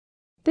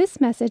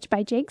This message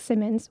by Jake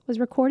Simmons was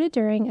recorded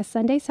during a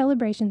Sunday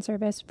celebration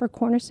service for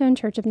Cornerstone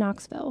Church of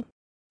Knoxville.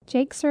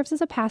 Jake serves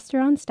as a pastor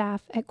on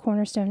staff at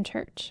Cornerstone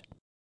Church.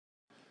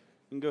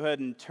 You can go ahead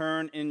and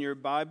turn in your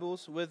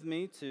Bibles with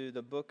me to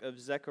the book of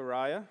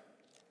Zechariah.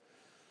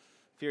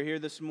 If you're here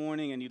this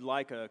morning and you'd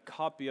like a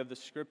copy of the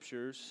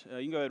scriptures,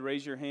 you can go ahead and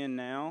raise your hand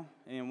now,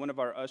 and one of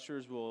our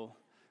ushers will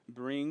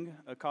bring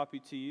a copy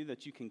to you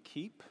that you can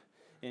keep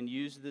and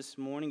use this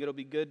morning. It'll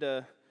be good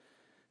to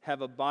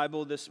have a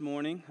Bible this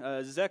morning.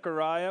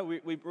 Zechariah,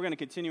 we're going to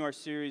continue our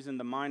series in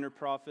the minor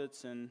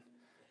prophets, and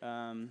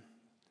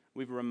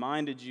we've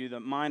reminded you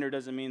that minor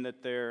doesn't mean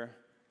that they're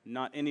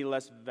not any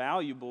less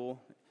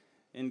valuable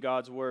in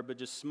God's word, but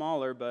just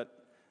smaller. But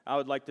I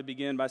would like to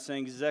begin by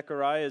saying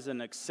Zechariah is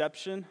an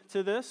exception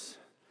to this.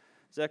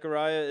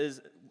 Zechariah is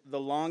the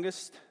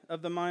longest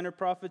of the minor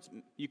prophets.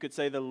 You could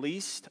say the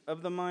least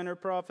of the minor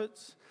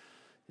prophets.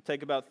 It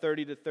take about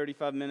 30 to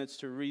 35 minutes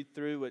to read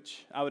through,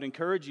 which I would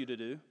encourage you to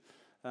do.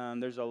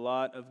 There's a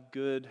lot of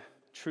good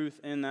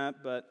truth in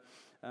that, but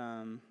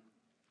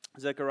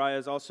Zechariah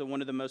is also one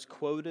of the most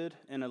quoted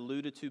and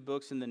alluded to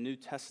books in the New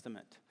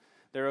Testament.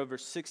 There are over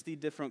 60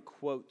 different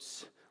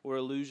quotes or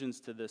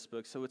allusions to this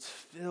book, so it's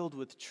filled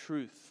with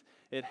truth.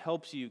 It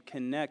helps you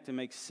connect and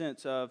make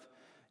sense of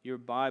your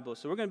Bible.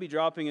 So we're going to be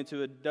dropping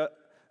into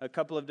a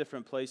couple of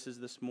different places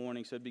this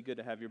morning, so it'd be good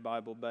to have your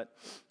Bible. But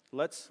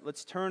let's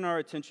turn our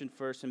attention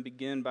first and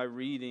begin by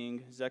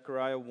reading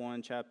Zechariah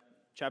 1,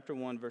 chapter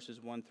 1,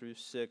 verses 1 through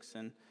 6.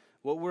 And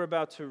what we're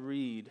about to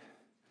read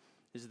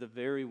is the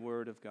very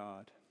word of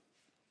God.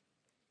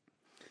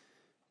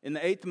 In the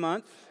 8th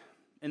month,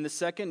 in the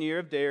 2nd year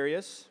of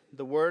Darius,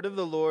 the word of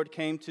the Lord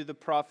came to the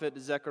prophet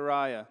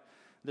Zechariah,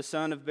 the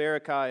son of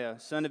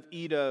Berechiah, son of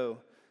Iddo,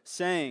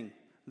 saying,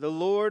 "The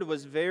Lord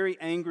was very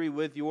angry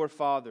with your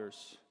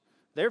fathers.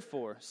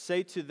 Therefore,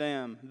 say to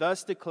them,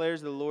 thus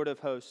declares the Lord of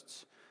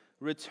hosts,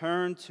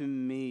 return to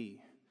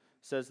me,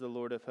 says the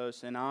Lord of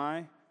hosts, and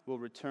I will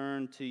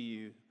return to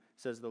you,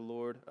 says the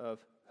Lord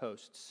of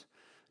hosts.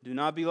 Do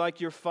not be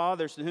like your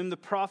fathers, to whom the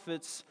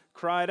prophets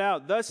cried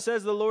out, thus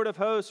says the Lord of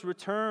hosts,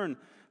 return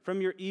from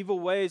your evil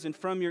ways and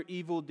from your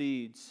evil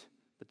deeds.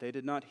 But they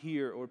did not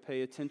hear or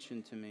pay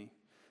attention to me,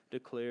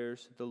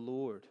 declares the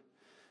Lord.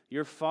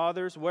 Your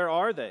fathers, where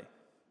are they?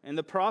 And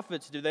the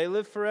prophets, do they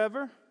live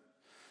forever?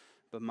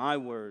 But my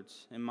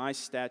words and my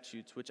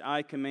statutes, which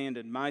I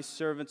commanded my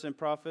servants and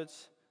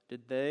prophets,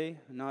 did they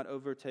not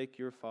overtake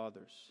your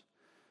fathers?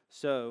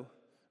 So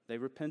they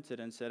repented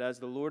and said, as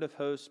the Lord of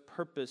hosts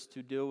purposed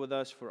to deal with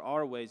us for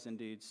our ways and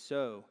deeds,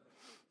 so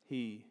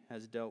he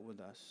has dealt with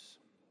us."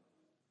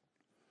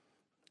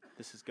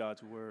 This is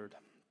God's word.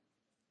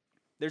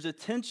 There's a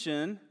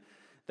tension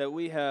that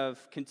we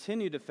have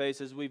continued to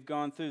face as we've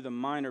gone through the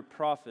minor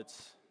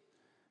prophets.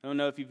 I don't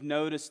know if you've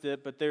noticed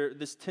it, but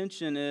this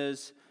tension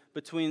is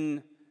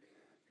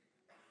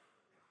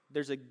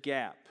there's a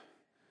gap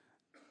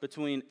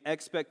between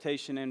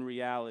expectation and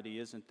reality,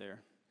 isn't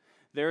there?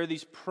 There are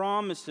these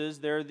promises,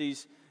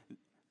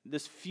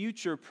 this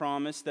future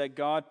promise that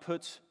God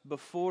puts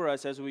before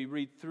us as we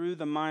read through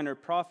the minor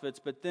prophets,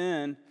 but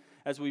then,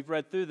 as we've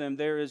read through them,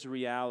 there is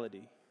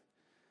reality.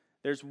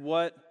 There's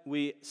what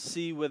we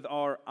see with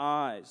our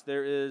eyes.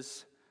 There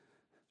is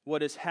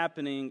what is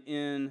happening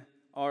in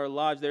our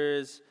lives. There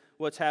is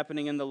what's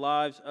happening in the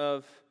lives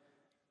of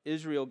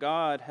Israel.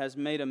 God has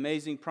made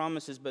amazing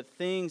promises, but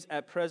things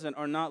at present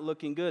are not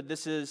looking good.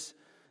 This is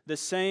the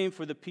same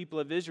for the people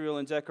of Israel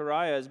in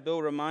Zechariah. As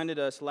Bill reminded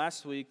us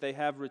last week, they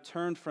have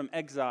returned from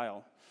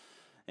exile,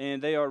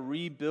 and they are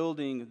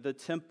rebuilding the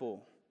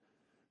temple.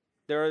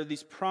 There are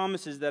these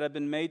promises that have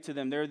been made to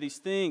them. There are these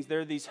things,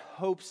 there are these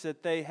hopes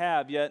that they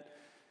have. Yet,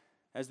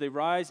 as they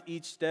rise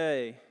each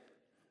day,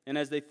 and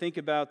as they think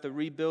about the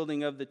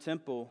rebuilding of the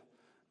temple,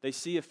 they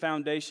see a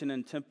foundation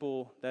in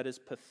temple that is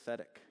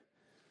pathetic.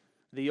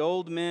 The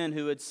old men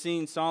who had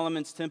seen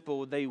Solomon's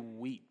temple, they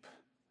weep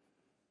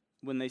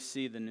when they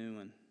see the new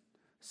one.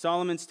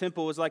 Solomon's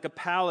temple was like a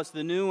palace.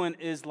 The new one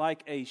is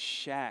like a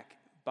shack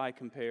by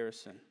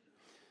comparison.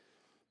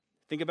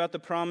 Think about the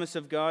promise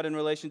of God in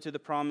relation to the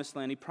promised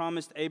land. He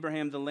promised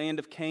Abraham the land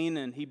of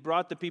Canaan. He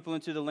brought the people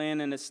into the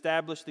land and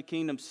established the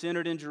kingdom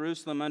centered in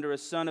Jerusalem under a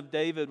son of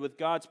David, with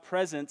God's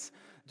presence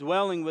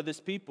dwelling with his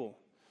people.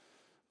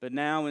 But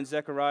now in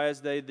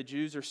Zechariah's day, the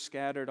Jews are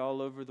scattered all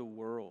over the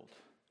world.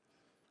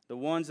 The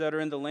ones that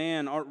are in the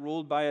land aren't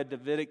ruled by a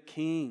Davidic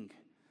king.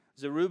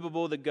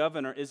 Zerubbabel the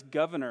governor is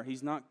governor.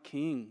 He's not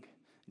king.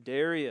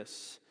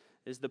 Darius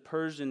is the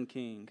Persian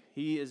king.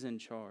 He is in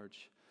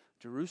charge.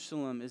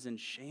 Jerusalem is in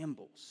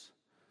shambles.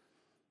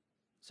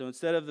 So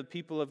instead of the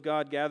people of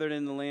God gathered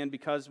in the land,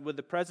 because with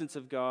the presence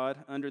of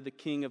God, under the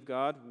king of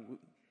God,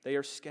 they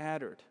are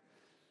scattered.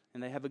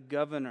 And they have a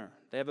governor.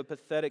 They have a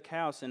pathetic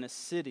house, and a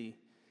city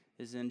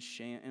is in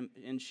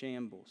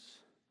shambles.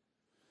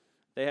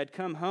 They had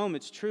come home,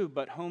 it's true,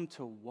 but home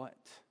to what?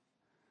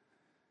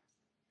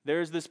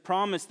 There's this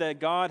promise that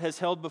God has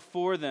held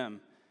before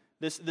them,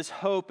 this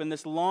hope and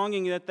this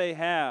longing that they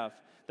have,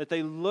 that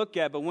they look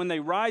at. But when they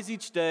rise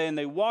each day and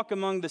they walk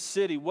among the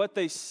city, what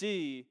they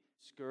see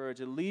discouraged.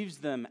 It leaves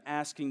them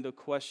asking the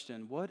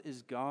question, what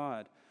is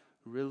God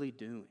really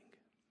doing?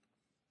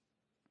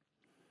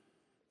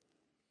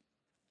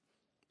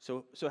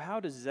 So how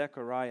does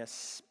Zechariah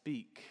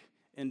speak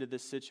into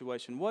this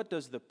situation? What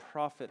does the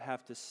prophet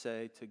have to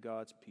say to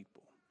God's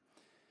people?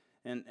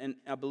 And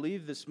I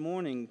believe this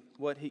morning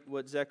what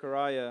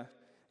Zechariah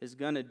is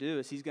going to do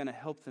is he's going to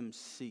help them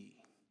see.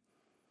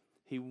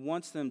 He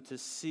wants them to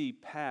see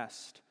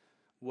past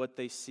what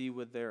they see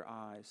with their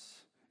eyes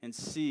and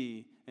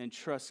see and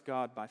trust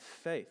God by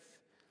faith.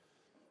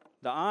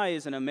 The eye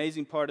is an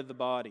amazing part of the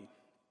body.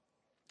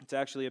 It's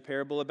actually a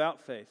parable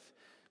about faith.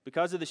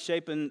 Because of the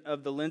shape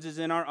of the lenses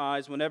in our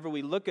eyes, whenever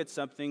we look at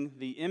something,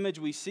 the image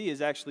we see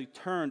is actually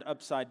turned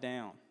upside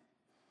down.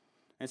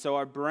 And so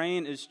our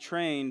brain is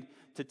trained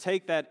to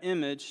take that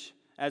image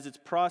as it's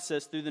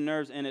processed through the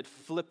nerves and it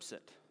flips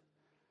it.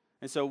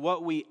 And so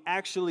what we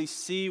actually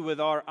see with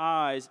our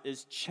eyes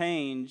is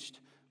changed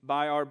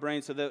by our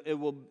brain so that it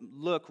will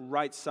look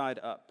right side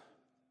up.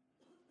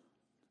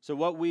 So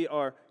what we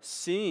are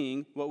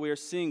seeing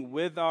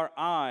with our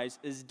eyes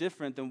is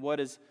different than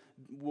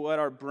what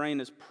our brain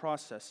is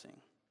processing.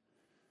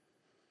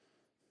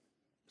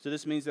 So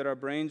this means that our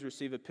brains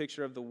receive a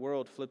picture of the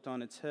world flipped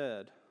on its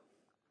head.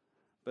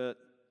 But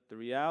the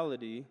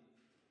reality,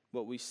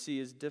 what we see,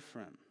 is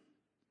different.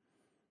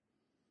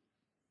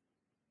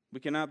 We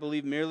cannot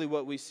believe merely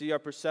what we see. Our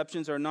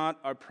perceptions are not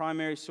our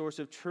primary source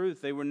of truth.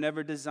 They were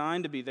never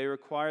designed to be. They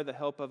require the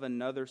help of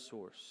another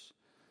source.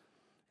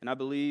 And I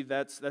believe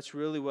that's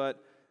really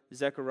what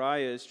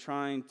Zechariah is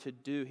trying to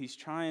do. He's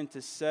trying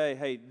to say,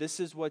 hey, this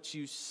is what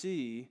you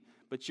see,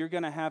 but you're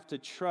going to have to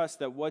trust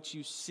that what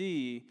you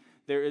see,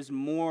 there is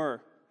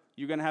more.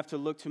 You're going to have to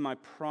look to my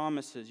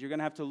promises. You're going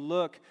to have to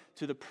look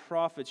to the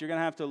prophets. You're going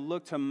to have to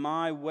look to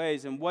my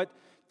ways. And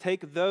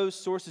take those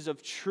sources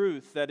of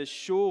truth that is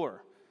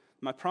sure.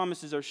 My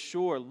promises are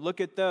sure.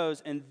 Look at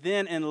those. And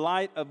then in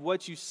light of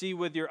what you see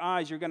with your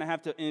eyes, you're going to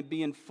have to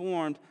be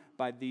informed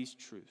by these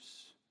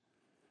truths.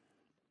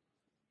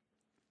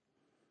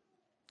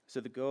 So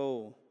the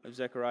goal of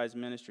Zechariah's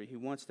ministry, he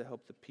wants to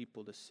help the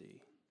people to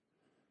see.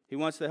 He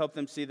wants to help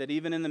them see that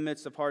even in the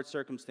midst of hard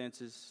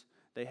circumstances,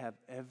 they have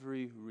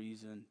every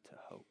reason to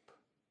hope.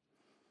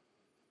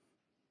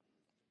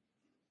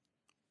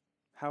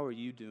 How are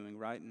you doing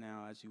right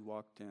now as you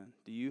walked in?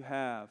 Do you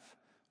have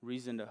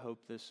reason to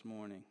hope this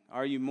morning?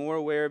 Are you more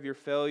aware of your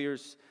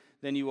failures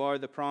than you are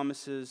the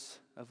promises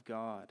of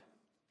God?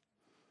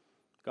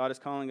 God is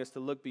calling us to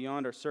look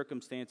beyond our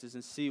circumstances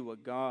and see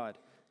what God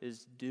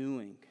is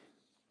doing.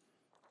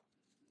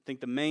 I think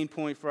the main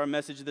point for our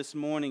message this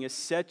morning is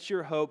set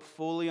your hope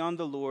fully on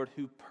the Lord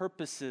who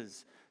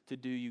purposes to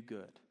do you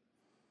good.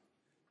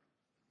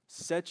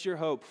 Set your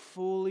hope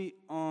fully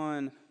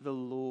on the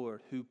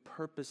Lord who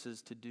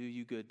purposes to do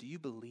you good. Do you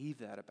believe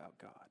that about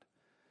God?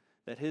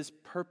 That His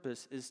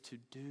purpose is to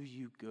do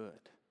you good.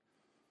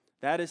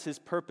 That is His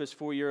purpose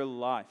for your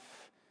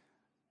life.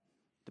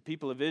 The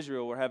people of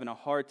Israel were having a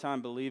hard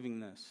time believing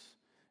this.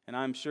 And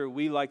I'm sure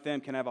we, like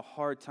them, can have a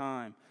hard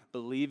time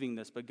believing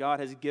this. But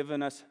God has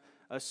given us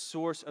a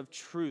source of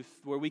truth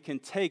where we can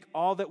take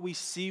all that we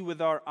see with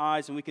our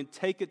eyes and we can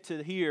take it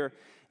to here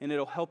and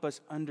it'll help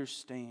us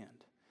understand.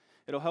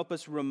 It'll help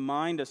us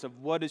remind us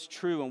of what is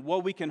true and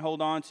what we can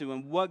hold on to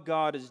and what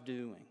God is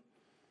doing.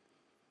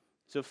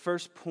 So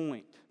first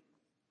point,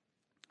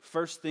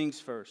 first things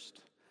first.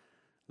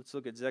 Let's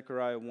look at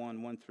Zechariah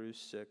 1 through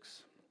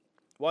 6.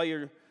 While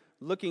you're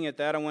looking at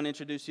that, I want to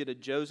introduce you to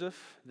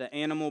Joseph, the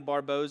animal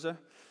Barboza.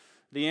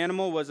 The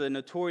animal was a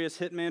notorious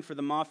hitman for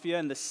the mafia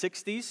in the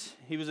 60s.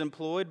 He was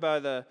employed by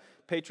the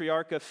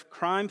patriarch of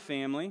crime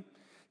family.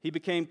 He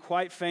became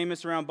quite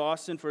famous around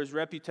Boston for his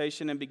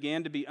reputation and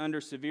began to be under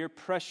severe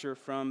pressure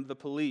from the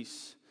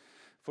police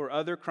for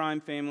other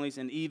crime families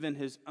and even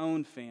his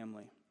own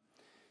family.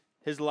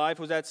 His life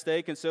was at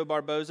stake, and so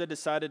Barboza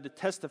decided to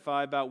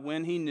testify about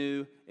when he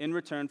knew in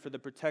return for the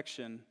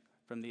protection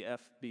from the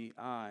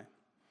FBI.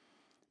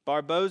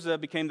 Barboza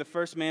became the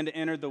first man to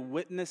enter the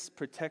Witness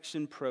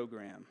Protection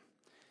Program.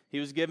 He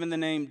was given the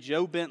name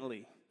Joe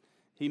Bentley.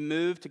 He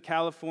moved to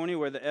California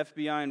where the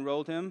FBI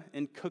enrolled him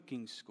in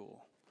cooking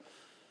school.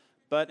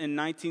 But in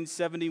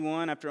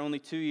 1971, after only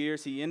 2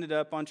 years, he ended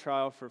up on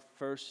trial for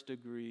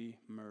first-degree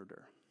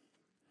murder.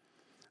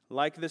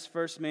 Like this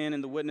first man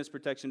in the Witness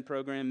Protection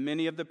Program,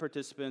 many of the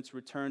participants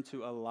returned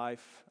to a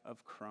life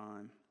of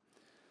crime.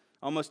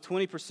 Almost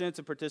 20%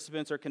 of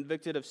participants are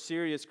convicted of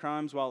serious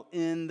crimes while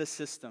in the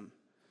system.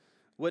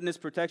 Witness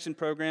Protection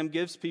Program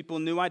gives people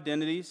new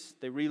identities.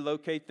 They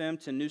relocate them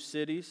to new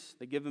cities.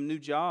 They give them new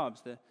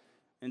jobs.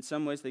 In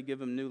some ways, they give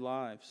them new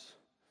lives.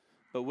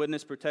 But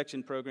witness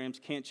protection programs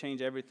can't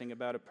change everything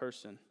about a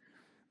person,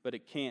 but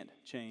it can't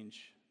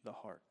change the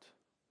heart.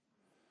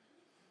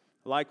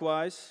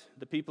 Likewise,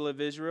 the people of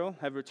Israel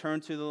have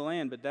returned to the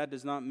land, but that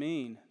does not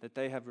mean that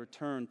they have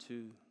returned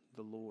to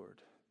the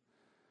Lord.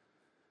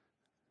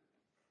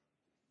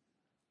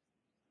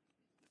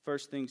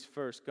 First things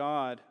first,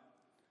 God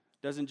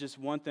doesn't just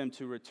want them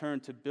to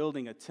return to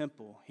building a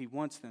temple. He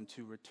wants them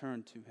to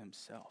return to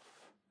Himself.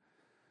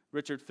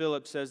 Richard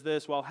Phillips says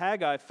this: while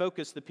Haggai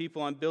focused the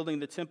people on building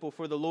the temple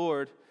for the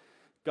Lord,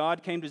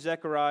 God came to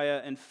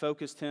Zechariah and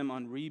focused him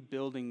on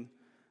rebuilding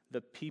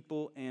the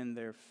people and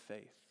their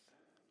faith.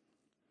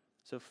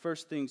 So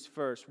first things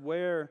first,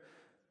 where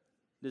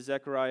does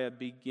Zechariah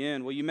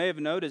begin? Well, you may have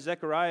noticed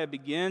Zechariah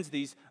begins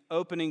these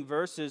opening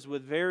verses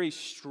with very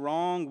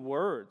strong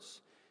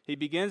words. He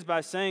begins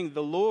by saying,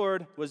 the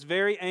Lord was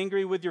very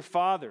angry with your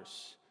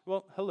fathers.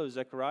 Well, hello,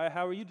 Zechariah.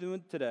 How are you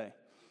doing today?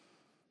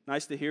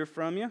 Nice to hear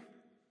from you.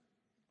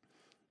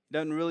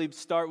 Doesn't really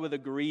start with a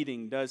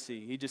greeting, does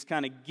he? He just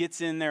kind of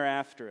gets in there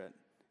after it.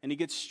 And he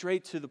gets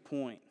straight to the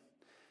point.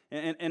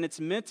 And it's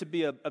meant to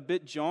be a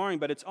bit jarring,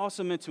 but it's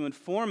also meant to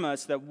inform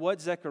us that what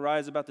Zechariah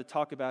is about to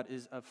talk about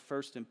is of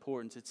first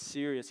importance. It's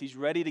serious. He's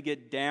ready to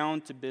get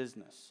down to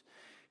business.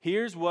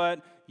 Here's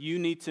what you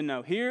need to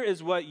know. Here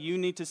is what you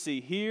need to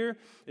see. Here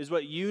is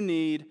what you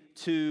need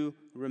to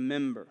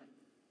remember.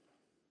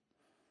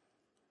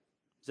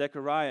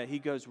 Zechariah, he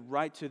goes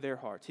right to their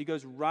hearts. He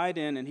goes right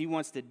in and he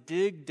wants to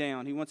dig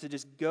down. He wants to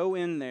just go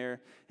in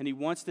there and he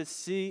wants to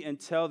see and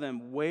tell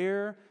them,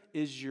 where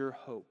is your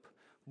hope?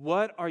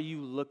 What are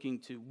you looking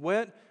to?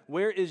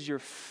 Where is your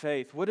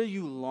faith? What are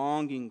you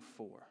longing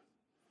for?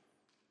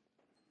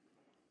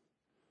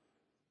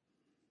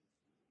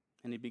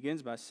 And he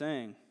begins by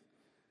saying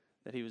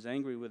that he was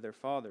angry with their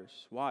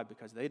fathers. Why?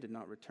 Because they did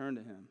not return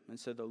to him. And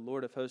so the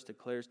Lord of hosts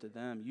declares to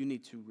them, you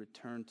need to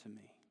return to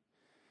me,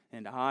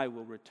 and I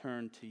will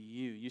return to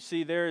you. You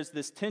see, there is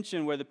this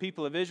tension where the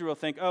people of Israel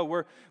think, oh,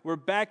 we're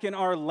back in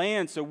our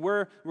land, so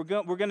we're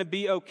going to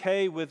be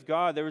okay with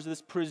God. There was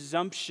this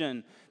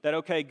presumption that,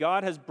 okay,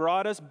 God has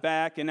brought us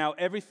back, and now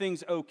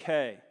everything's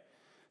okay.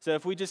 So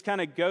if we just kind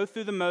of go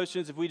through the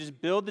motions, if we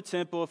just build the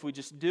temple, if we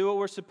just do what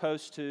we're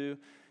supposed to,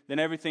 then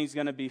everything's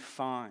going to be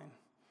fine.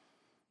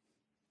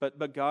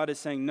 But God is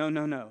saying,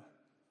 no.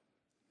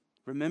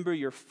 Remember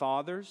your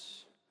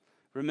fathers.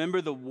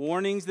 Remember the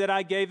warnings that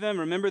I gave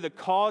them. Remember the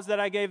calls that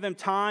I gave them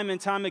time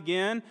and time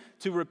again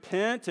to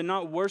repent, to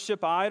not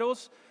worship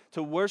idols,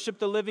 to worship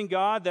the living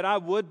God, that I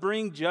would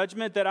bring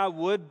judgment, that I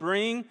would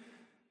bring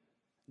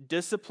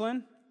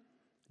discipline.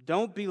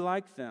 Don't be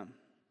like them.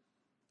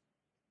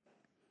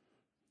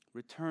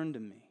 Return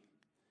to me.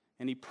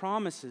 And he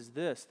promises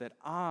this, that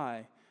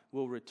I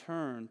will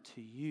return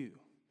to you.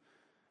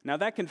 Now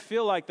that can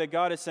feel like that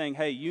God is saying,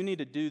 hey, you need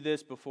to do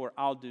this before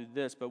I'll do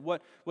this. But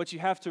what you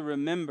have to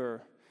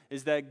remember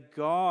is that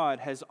God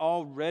has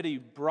already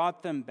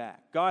brought them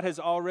back. God has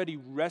already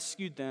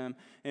rescued them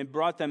and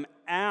brought them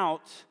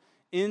out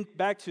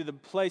back to the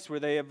place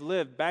where they have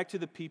lived, back to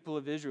the people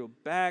of Israel,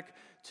 back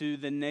to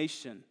the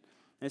nation.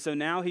 And so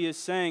now he is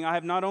saying, I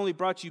have not only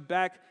brought you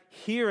back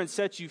here and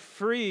set you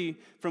free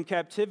from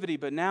captivity,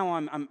 but now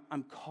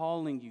I'm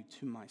calling you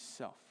to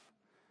myself.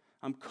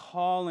 I'm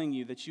calling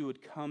you that you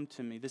would come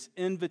to me. This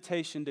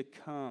invitation to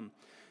come,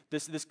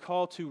 this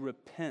call to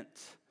repent,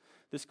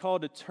 this call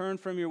to turn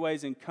from your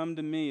ways and come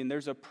to me. And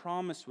there's a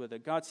promise with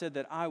it. God said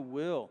that I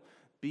will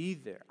be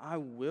there. I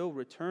will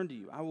return to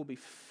you. I will be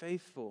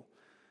faithful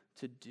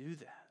to do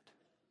that.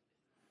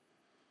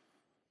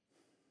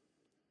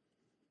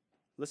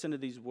 Listen to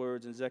these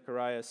words in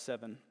Zechariah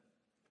 7.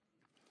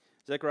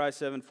 Zechariah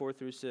 7, 4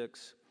 through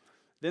 6.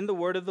 Then the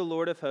word of the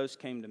Lord of hosts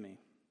came to me.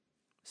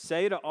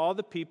 Say to all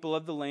the people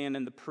of the land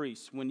and the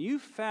priests, when you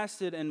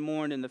fasted and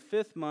mourned in the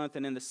 5th month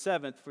and in the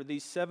 7th for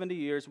these 70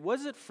 years,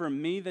 was it for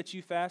me that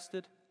you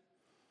fasted?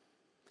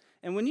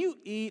 And when you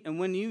eat and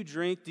when you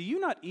drink, do you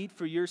not eat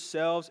for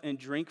yourselves and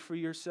drink for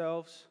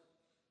yourselves?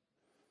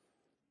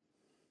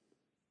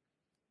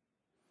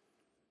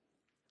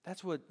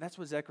 That's what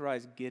Zechariah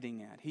is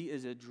getting at. He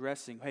is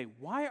addressing, hey,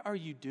 why are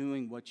you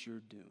doing what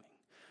you're doing?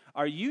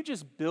 Are you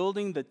just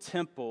building the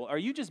temple? Are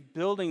you just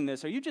building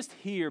this? Are you just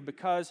here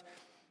because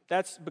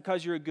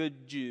you're a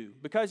good Jew,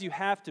 because you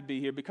have to be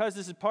here, because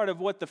this is part of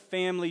what the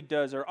family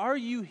does? Or are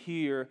you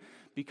here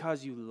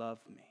because you love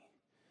me?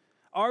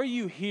 Are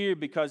you here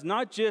because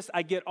not just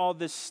I get all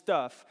this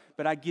stuff,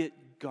 but I get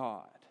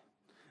God?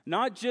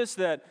 Not just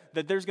that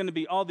there's going to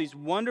be all these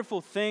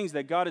wonderful things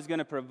that God is going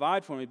to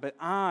provide for me, but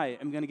I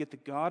am going to get the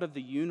God of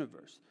the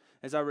universe.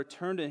 As I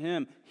return to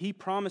him, he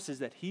promises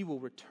that he will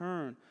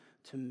return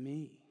to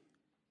me.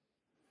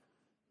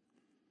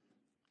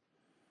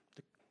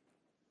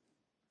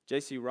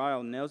 J.C.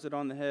 Ryle nails it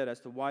on the head as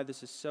to why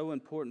this is so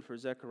important for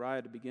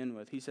Zechariah to begin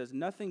with. He says,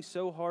 nothing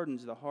so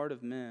hardens the heart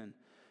of men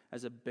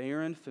as a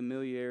barren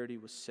familiarity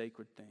with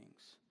sacred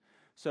things.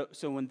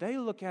 So when they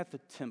look at the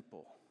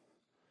temple,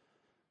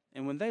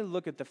 and when they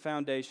look at the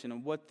foundation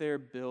and what they're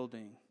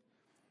building,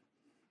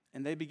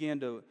 and they begin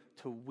to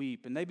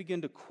weep, and they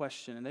begin to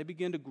question, and they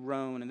begin to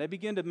groan, and they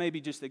begin to maybe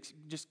just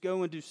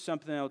go and do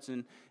something else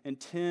and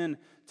tend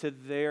to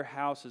their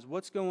houses,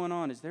 what's going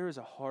on is there is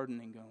a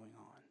hardening going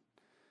on.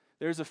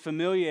 There's a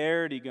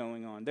familiarity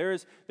going on.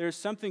 There's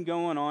something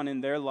going on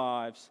in their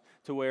lives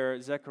to where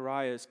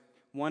Zechariah is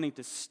wanting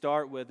to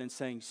start with and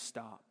saying,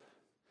 stop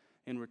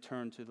and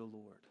return to the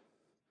Lord.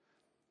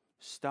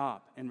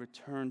 Stop and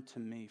return to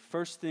me.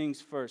 First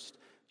things first,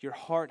 your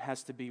heart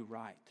has to be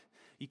right.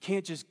 You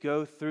can't just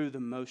go through the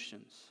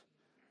motions.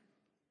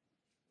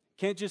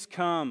 Can't just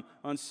come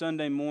on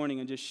Sunday morning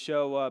and just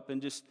show up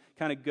and just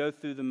kind of go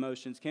through the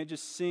motions. Can't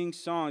just sing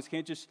songs.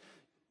 Can't just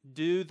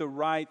do the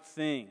right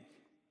thing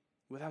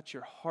without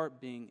your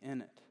heart being in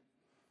it.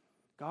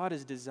 God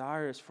is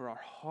desirous for our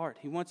heart.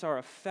 He wants our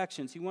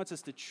affections. He wants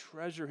us to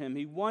treasure Him.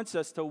 He wants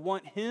us to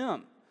want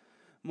Him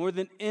more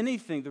than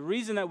anything. The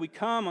reason that we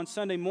come on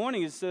Sunday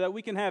morning is so that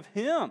we can have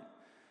Him,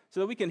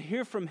 so that we can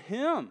hear from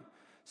Him,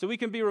 so we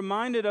can be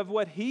reminded of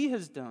what He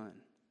has done.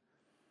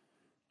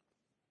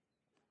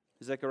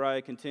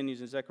 Zechariah continues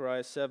in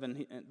Zechariah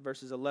 7,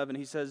 verses 11.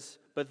 He says,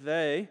 "But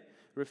they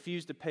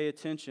refused to pay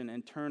attention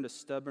and turned a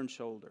stubborn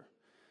shoulder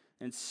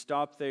and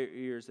stopped their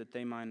ears that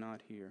they might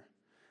not hear.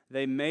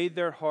 They made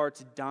their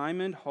hearts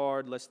diamond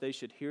hard, lest they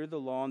should hear the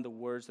law and the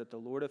words that the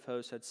Lord of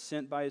hosts had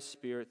sent by His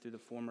Spirit through the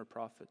former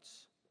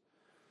prophets.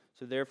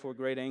 So therefore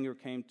great anger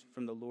came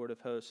from the Lord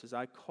of hosts. As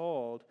I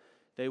called,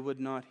 they would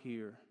not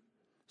hear.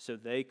 So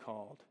they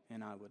called,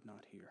 and I would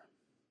not hear."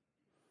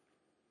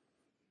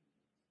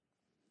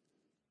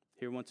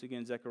 Here once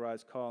again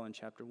Zechariah's call in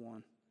chapter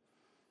 1.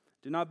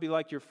 "Do not be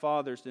like your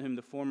fathers, to whom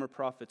the former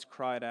prophets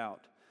cried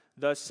out.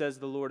 Thus says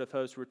the Lord of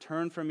hosts,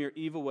 return from your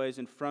evil ways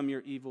and from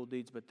your evil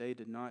deeds, but they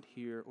did not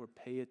hear or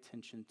pay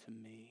attention to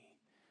me."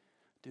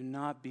 Do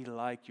not be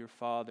like your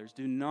fathers.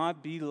 Do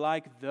not be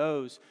like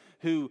those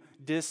who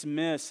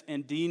dismiss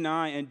and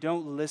deny and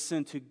don't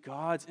listen to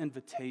God's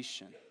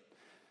invitation.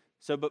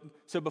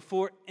 So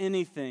before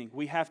anything,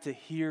 we have to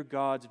hear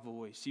God's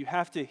voice. You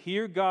have to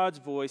hear God's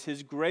voice,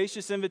 His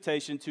gracious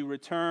invitation to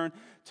return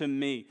to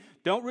me.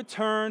 Don't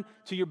return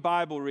to your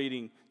Bible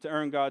reading to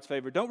earn God's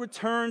favor. Don't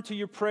return to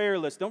your prayer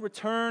list. Don't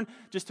return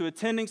just to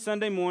attending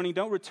Sunday morning.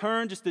 Don't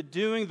return just to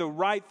doing the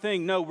right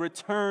thing. No,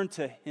 return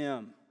to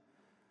Him.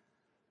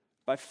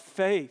 By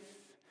faith,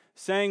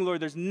 saying, "Lord,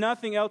 there's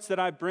nothing else that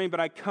I bring, but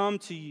I come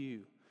to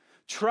you."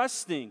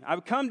 Trusting,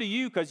 I've come to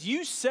you because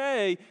you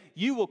say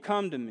you will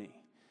come to me.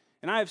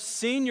 And I have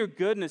seen your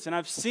goodness, and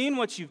I've seen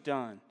what you've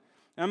done.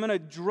 And I'm going to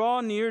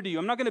draw near to you.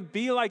 I'm not going to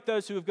be like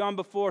those who have gone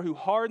before, who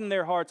hardened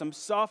their hearts. I'm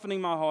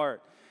softening my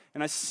heart.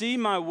 And I see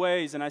my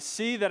ways, and I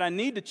see that I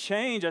need to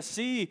change. I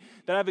see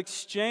that I've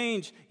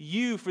exchanged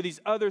you for these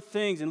other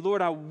things. And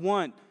Lord, I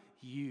want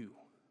you.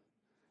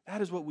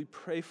 That is what we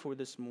pray for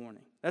this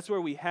morning. That's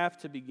where we have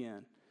to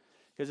begin.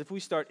 Because if we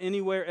start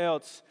anywhere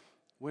else,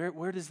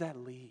 where does that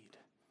lead?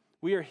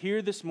 We are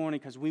here this morning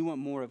because we want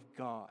more of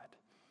God.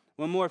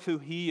 We want more of who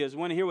He is. We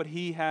want to hear what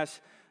He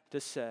has to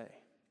say.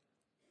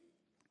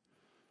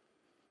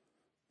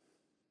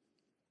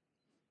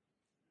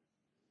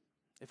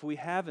 If we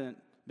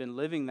haven't been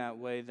living that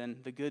way,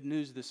 then the good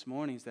news this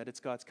morning is that it's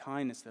God's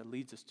kindness that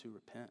leads us to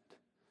repent.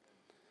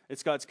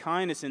 It's God's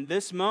kindness in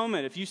this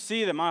moment. If you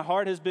see that my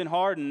heart has been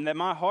hardened, that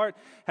my heart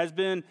has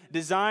been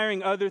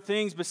desiring other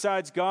things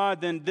besides God,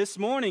 then this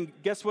morning,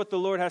 guess what the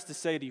Lord has to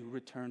say to you?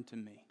 Return to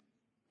me,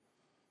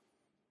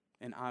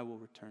 and I will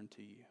return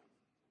to you.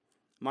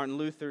 Martin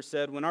Luther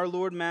said, when our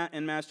Lord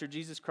and Master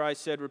Jesus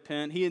Christ said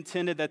repent, He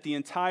intended that the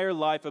entire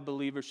life of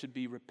believers should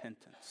be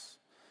repentance.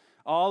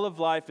 All of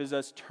life is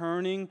us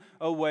turning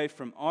away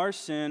from our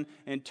sin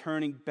and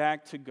turning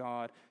back to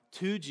God,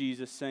 to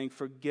Jesus, saying,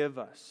 forgive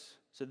us.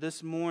 So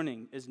this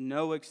morning is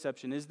no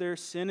exception. Is there a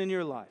sin in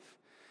your life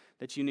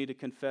that you need to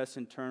confess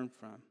and turn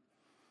from?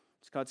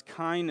 It's God's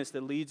kindness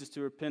that leads us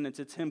to repentance.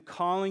 It's Him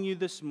calling you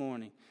this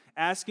morning,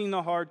 asking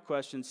the hard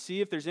questions,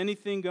 see if there's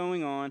anything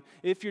going on.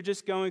 If you're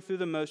just going through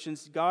the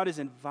motions, God is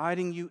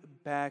inviting you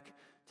back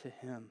to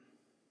Him.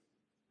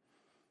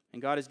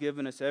 And God has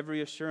given us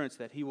every assurance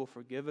that He will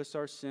forgive us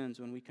our sins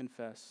when we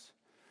confess,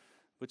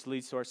 which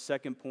leads to our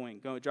second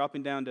point,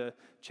 dropping down to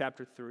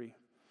chapter 3.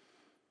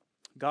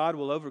 God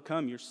will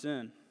overcome your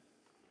sin.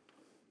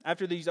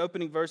 After these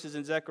opening verses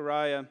in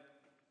Zechariah,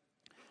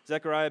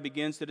 Zechariah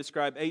begins to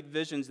describe 8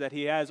 visions that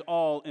he has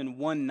all in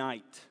one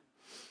night.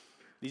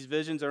 These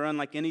visions are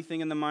unlike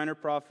anything in the minor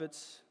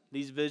prophets.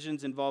 These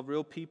visions involve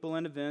real people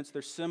and events.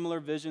 They're similar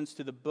visions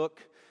to the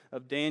book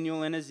of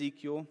Daniel and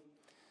Ezekiel.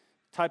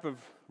 Type of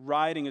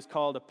writing is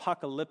called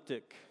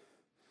apocalyptic.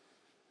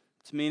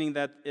 It's meaning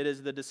that it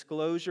is the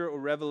disclosure or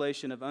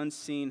revelation of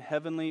unseen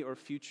heavenly or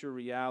future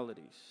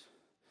realities.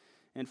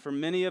 And for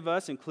many of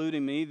us,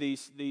 including me,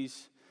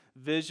 these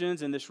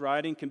visions and this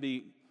writing can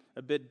be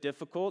a bit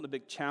difficult, a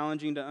bit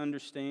challenging to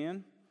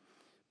understand.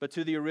 But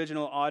to the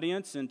original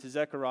audience and to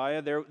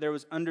Zechariah, there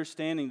was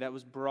understanding that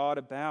was brought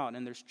about,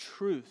 and there's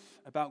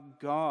truth about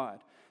God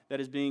that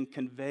is being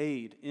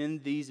conveyed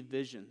in these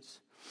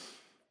visions.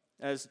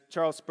 As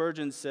Charles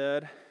Spurgeon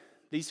said,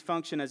 these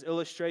function as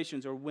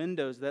illustrations or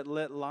windows that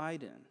let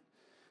light in,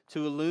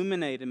 to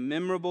illuminate in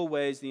memorable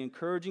ways the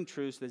encouraging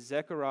truths that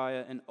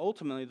Zechariah and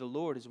ultimately the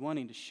Lord is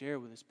wanting to share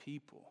with His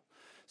people.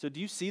 So do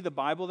you see the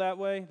Bible that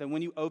way? That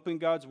when you open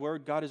God's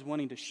Word, God is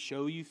wanting to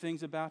show you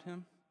things about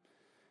Him?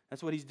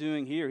 That's what He's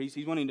doing here. He's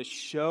wanting to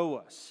show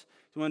us.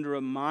 He's wanting to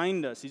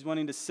remind us. He's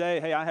wanting to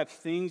say, hey, I have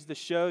things to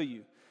show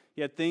you.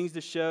 He had things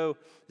to show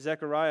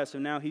Zechariah, so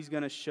now He's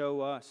going to show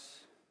us.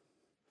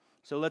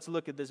 So let's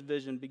look at this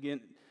vision.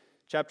 Begin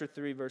chapter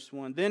 3, verse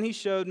 1. Then He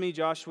showed me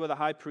Joshua the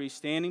high priest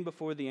standing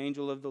before the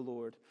angel of the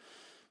Lord.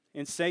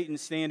 and Satan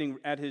standing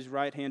at his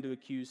right hand to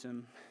accuse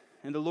him.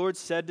 And the Lord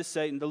said to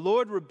Satan, "The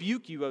Lord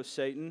rebuke you, O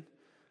Satan.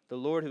 The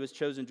Lord who has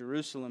chosen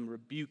Jerusalem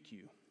rebuke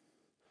you.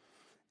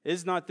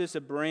 Is not this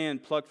a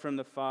brand plucked from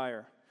the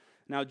fire?"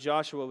 Now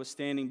Joshua was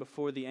standing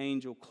before the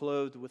angel,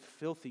 clothed with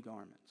filthy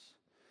garments.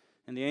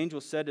 And the angel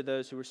said to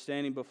those who were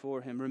standing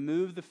before him,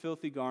 "Remove the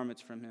filthy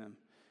garments from him."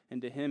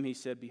 And to him he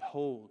said,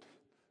 "Behold,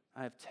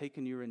 I have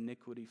taken your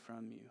iniquity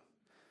from you,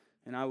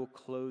 and I will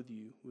clothe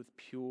you with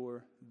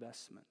pure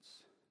vestments."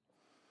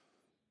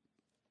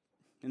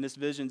 In this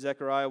vision,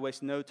 Zechariah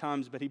wastes no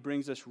time, but he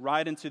brings us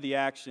right into the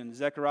action.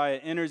 Zechariah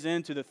enters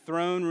into the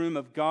throne room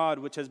of God,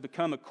 which has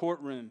become a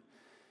courtroom.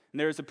 And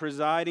there is a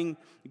presiding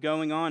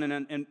going on,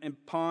 and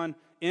upon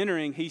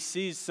entering, he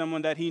sees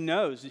someone that he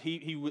knows.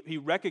 He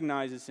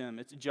recognizes him.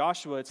 It's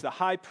Joshua. It's the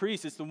high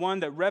priest. It's the one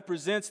that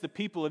represents the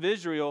people of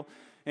Israel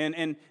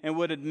and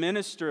would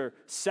administer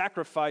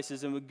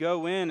sacrifices and would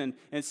go in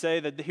and say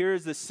that here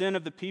is the sin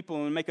of the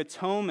people and make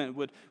atonement,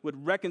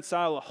 would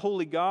reconcile a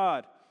holy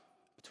God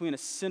between a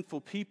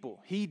sinful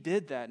people. He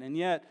did that, and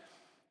yet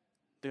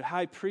the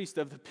high priest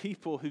of the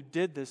people who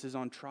did this is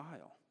on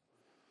trial.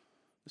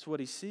 That's what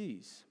he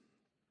sees.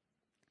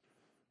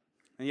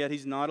 And yet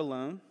he's not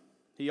alone.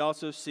 He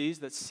also sees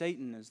that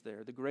Satan is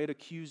there, the great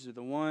accuser,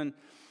 the one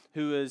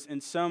who is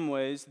in some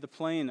ways the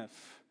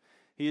plaintiff.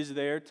 He is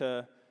there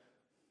to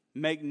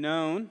make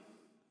known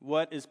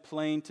what is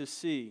plain to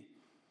see,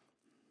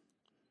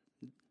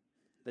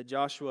 that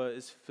Joshua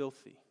is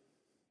filthy,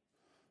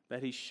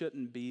 that he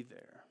shouldn't be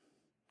there.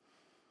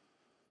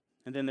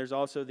 And then there's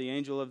also the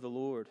angel of the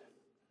Lord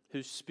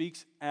who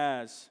speaks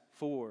as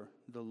for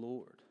the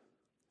Lord.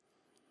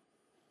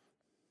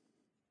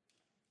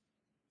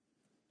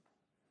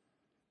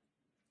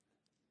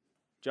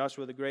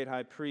 Joshua, the great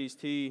high priest,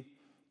 he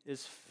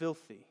is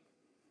filthy.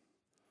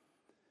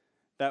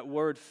 That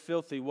word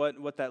filthy,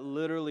 what that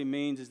literally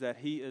means is that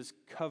he is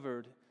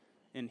covered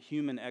in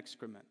human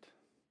excrement.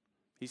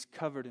 He's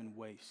covered in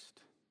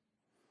waste.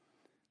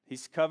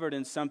 He's covered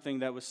in something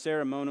that was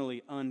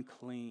ceremonially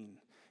unclean.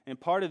 And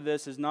part of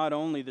this is not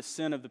only the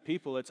sin of the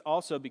people, it's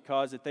also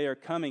because that they are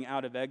coming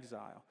out of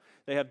exile.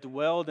 They have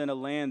dwelled in a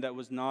land that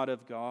was not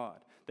of God.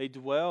 They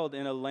dwelled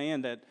in a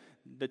land that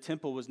the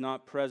temple was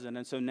not present.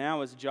 And so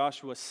now as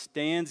Joshua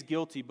stands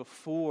guilty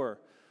before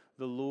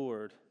the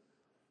Lord,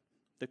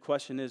 the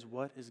question is,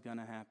 what is going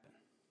to happen?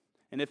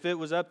 And if it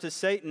was up to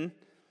Satan,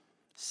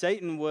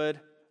 Satan would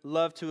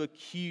love to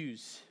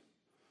accuse.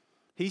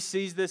 He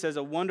sees this as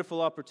a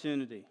wonderful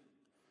opportunity.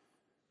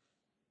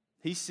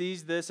 He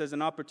sees this as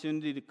an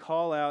opportunity to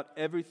call out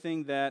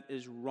everything that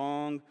is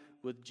wrong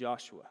with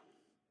Joshua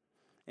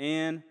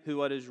and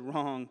what is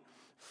wrong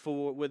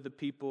with the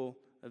people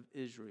of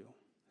Israel.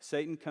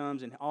 Satan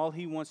comes and all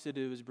he wants to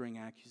do is bring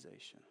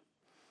accusation.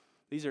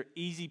 These are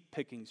easy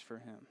pickings for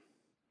him.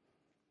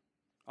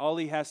 All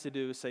he has to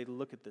do is say,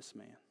 look at this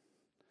man.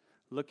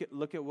 Look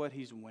at what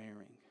he's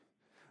wearing.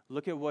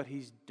 Look at what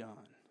he's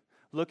done.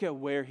 Look at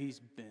where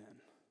he's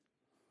been.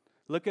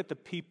 Look at the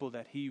people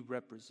that he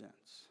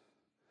represents.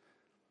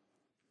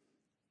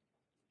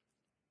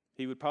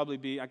 He would probably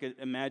be, I could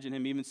imagine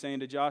him even saying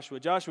to Joshua,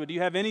 "Joshua, do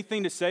you have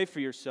anything to say for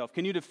yourself?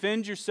 Can you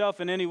defend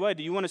yourself in any way?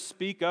 Do you want to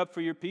speak up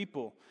for your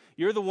people?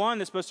 You're the one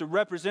that's supposed to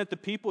represent the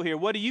people here.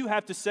 What do you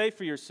have to say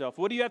for yourself?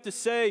 What do you have to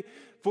say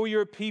for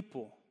your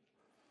people?"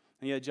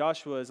 And yet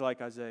Joshua is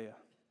like Isaiah.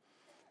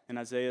 In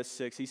Isaiah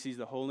 6, he sees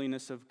the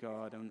holiness of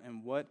God.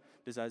 And what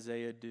does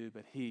Isaiah do?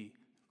 But he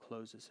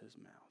closes his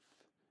mouth.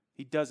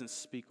 He doesn't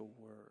speak a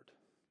word.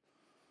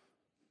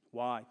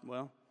 Why?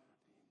 Well,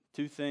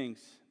 two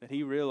things. That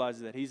he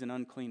realizes that he's an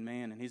unclean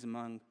man and he's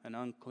among an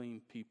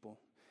unclean people.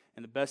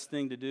 And the best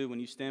thing to do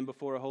when you stand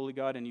before a holy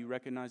God and you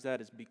recognize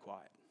that is be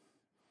quiet.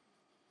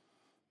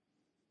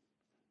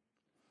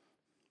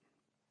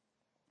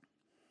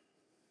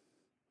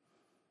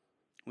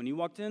 When you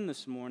walked in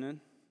this morning,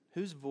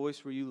 whose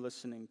voice were you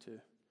listening to?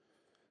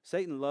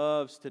 Satan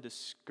loves to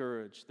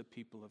discourage the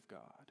people of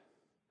God.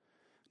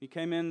 You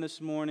came in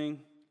this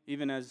morning,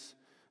 even as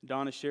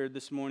Donna shared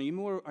this morning,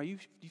 do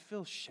you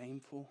feel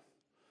shameful?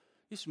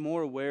 Just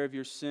more aware of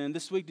your sin.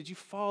 This week, did you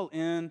fall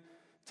in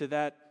to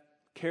that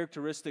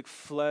characteristic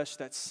flesh,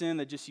 that sin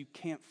that just you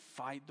can't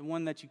fight, the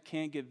one that you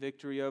can't get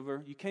victory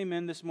over? You came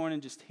in this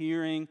morning just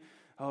hearing,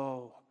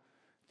 oh,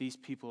 these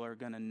people are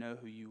going to know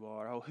who you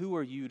are. Oh, who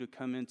are you to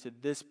come into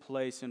this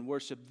place and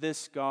worship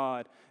this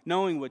God,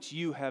 knowing what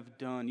you have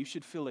done? You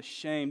should feel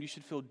ashamed. You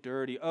should feel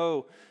dirty.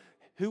 Oh,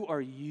 who are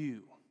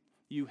you,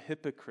 you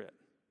hypocrite?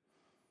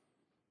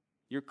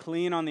 You're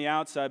clean on the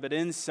outside, but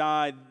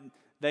inside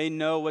they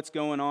know what's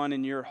going on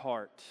in your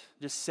heart.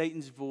 Just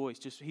Satan's voice.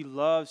 He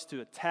loves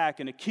to attack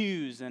and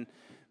accuse.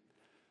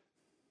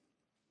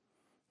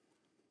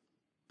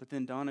 But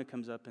then Donna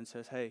comes up and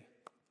says, hey,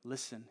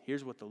 listen,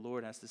 here's what the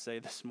Lord has to say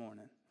this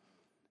morning.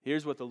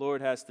 Here's what the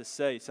Lord has to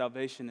say.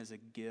 Salvation is a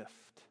gift.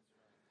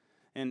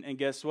 And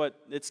guess what?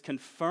 It's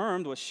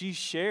confirmed. What she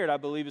shared, I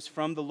believe, is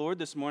from the Lord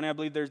this morning. I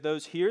believe there's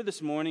those here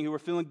this morning who are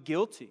feeling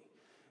guilty.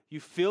 You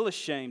feel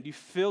ashamed. You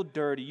feel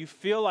dirty. You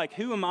feel like,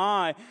 who am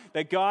I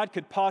that God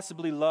could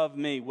possibly love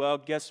me? Well,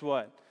 guess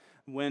what?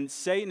 When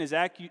Satan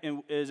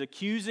is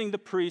accusing the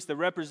priest that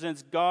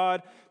represents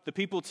God, the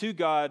people to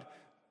God,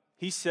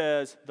 he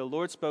says, the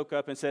Lord spoke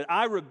up and said,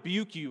 I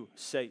rebuke you,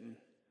 Satan.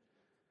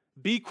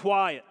 Be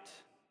quiet.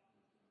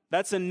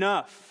 That's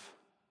enough.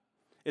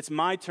 It's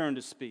my turn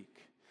to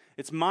speak.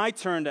 It's my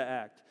turn to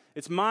act.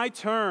 It's my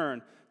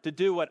turn to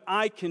do what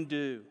I can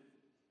do.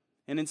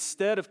 And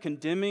instead of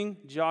condemning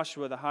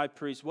Joshua, the high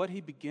priest, what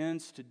he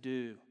begins to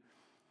do,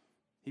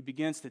 he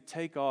begins to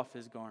take off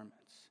his garments.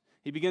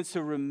 He begins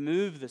to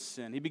remove the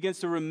sin. He begins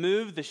to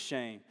remove the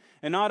shame.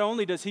 And not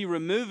only does he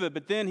remove it,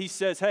 but then he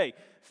says, hey,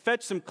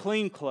 fetch some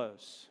clean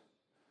clothes.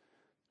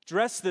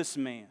 Dress this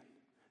man.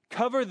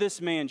 Cover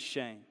this man's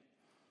shame.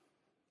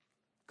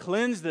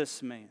 Cleanse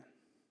this man.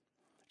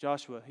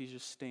 Joshua, he's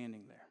just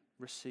standing there,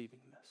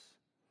 receiving this.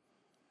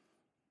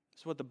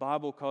 It's what the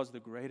Bible calls the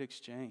great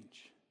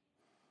exchange.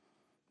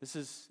 This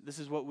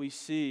is what we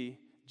see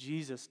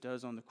Jesus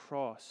does on the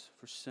cross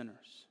for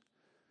sinners.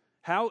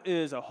 How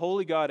is a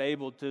holy God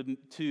able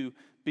to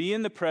be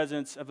in the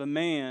presence of a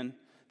man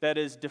that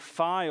is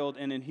defiled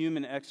and in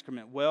human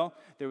excrement? Well,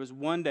 there was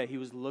one day he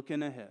was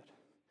looking ahead.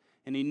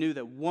 And he knew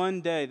that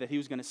one day that he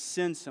was going to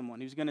send someone.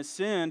 He was going to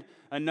send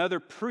another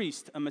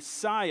priest, a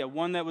Messiah,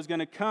 one that was going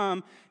to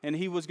come and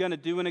he was going to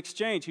do an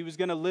exchange. He was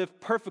going to live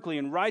perfectly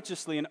and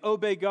righteously and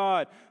obey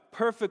God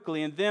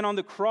perfectly. And then on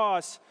the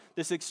cross,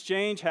 this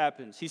exchange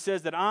happens. He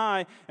says that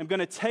I am going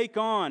to take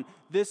on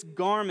this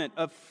garment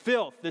of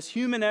filth, this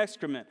human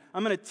excrement.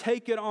 I'm going to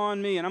take it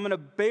on me and I'm going to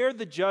bear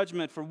the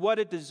judgment for what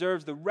it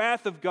deserves, the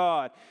wrath of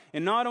God.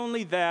 And not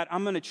only that,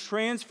 I'm going to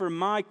transfer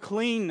my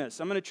cleanness.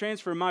 I'm going to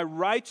transfer my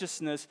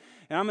righteousness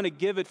and I'm going to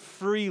give it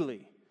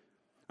freely.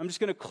 I'm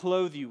just going to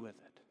clothe you with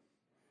it.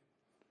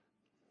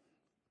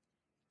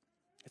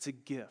 It's a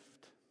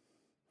gift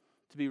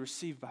to be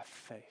received by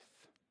faith.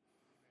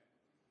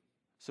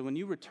 So when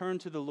you return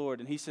to the Lord,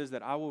 and he says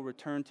that I will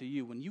return to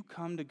you, when you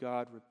come to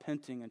God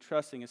repenting and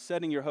trusting and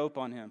setting your hope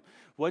on him,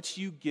 what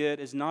you get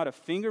is not a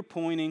finger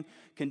pointing,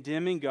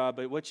 condemning God,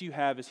 but what you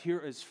have is, here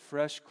is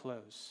fresh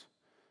clothes.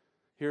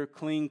 Here are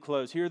clean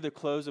clothes. Here are the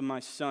clothes of my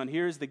son.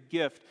 Here is the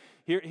gift.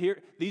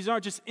 Here. These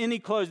aren't just any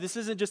clothes. This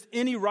isn't just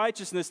any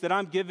righteousness that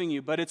I'm giving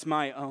you, but it's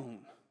my own.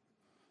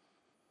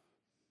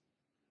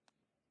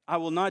 I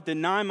will not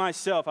deny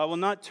myself. I will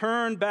not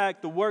turn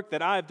back the work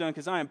that I have done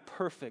because I am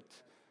perfect.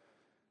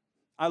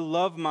 I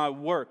love my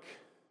work.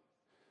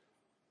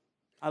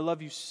 I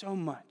love you so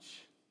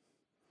much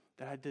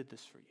that I did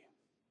this for you.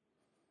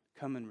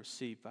 Come and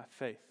receive by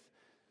faith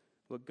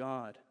what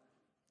God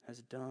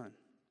has done.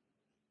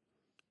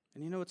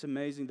 And you know what's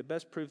amazing? The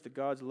best proof that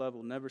God's love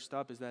will never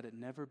stop is that it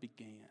never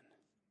began.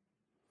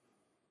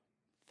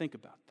 Think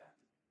about that.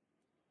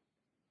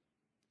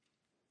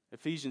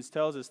 Ephesians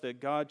tells us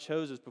that God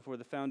chose us before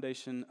the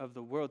foundation of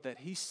the world, that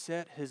he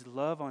set his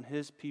love on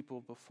his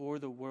people before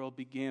the world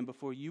began,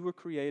 before you were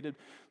created,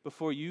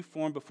 before you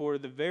formed, before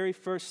the very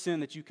first sin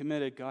that you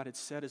committed, God had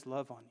set his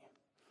love on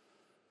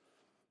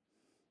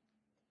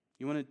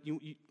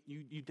you.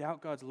 You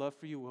doubt God's love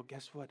for you? Well,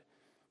 guess what?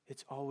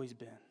 It's always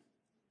been.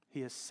 He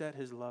has set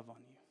his love on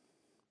you.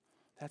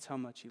 That's how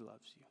much he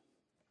loves you.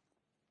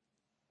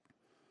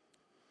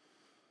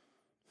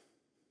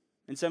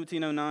 In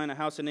 1709, a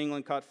house in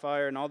England caught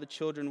fire and all the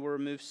children were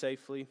removed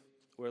safely,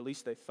 or at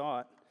least they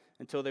thought,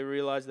 until they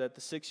realized that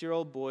the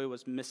 6-year-old boy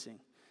was missing.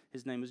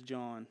 His name was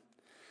John.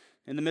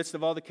 In the midst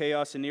of all the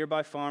chaos, a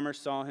nearby farmer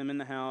saw him in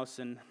the house,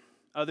 and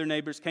other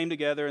neighbors came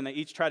together and they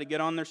each tried to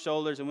get on their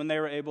shoulders, and when they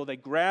were able, they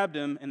grabbed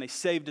him and they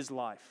saved his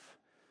life.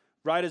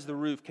 Right as the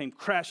roof came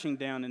crashing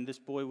down and this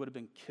boy would have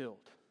been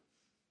killed.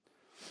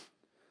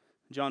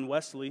 John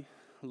Wesley,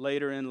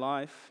 later in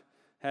life,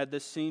 had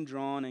this scene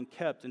drawn and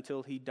kept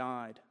until he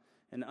died.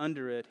 And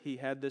under it, he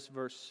had this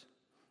verse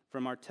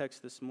from our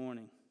text this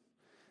morning.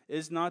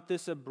 Is not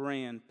this a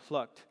brand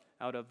plucked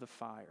out of the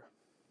fire?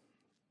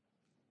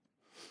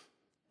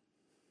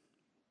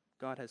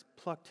 God has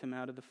plucked him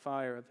out of the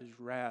fire of his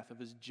wrath, of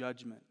his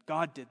judgment.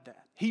 God did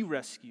that. He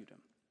rescued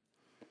him.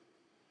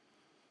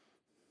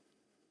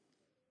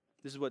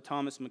 This is what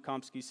Thomas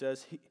Makomsky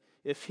says.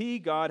 If he,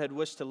 God, had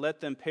wished to let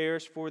them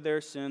perish for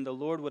their sin, the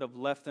Lord would have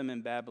left them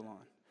in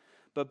Babylon.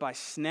 But by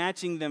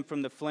snatching them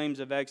from the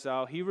flames of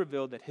exile, he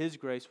revealed that his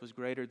grace was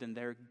greater than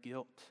their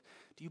guilt.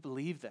 Do you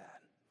believe that?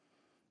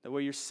 That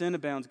where your sin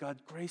abounds,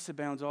 God's grace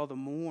abounds all the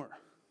more.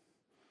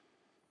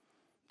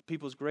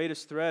 People's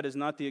greatest threat is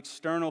not the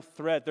external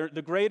threat.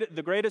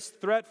 The greatest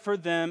threat for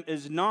them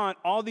is not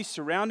all these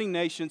surrounding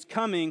nations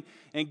coming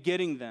and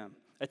getting them,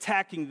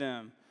 attacking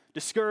them,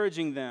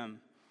 discouraging them.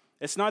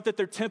 It's not that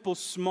their temple's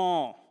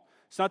small.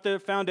 It's not that their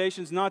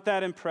foundation's not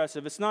that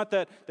impressive. It's not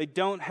that they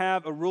don't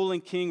have a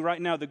ruling king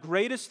right now. The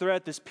greatest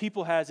threat this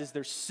people has is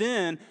their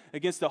sin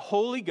against the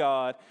holy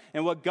God.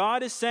 And what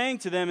God is saying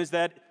to them is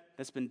that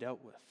that's been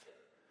dealt with.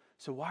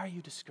 So why are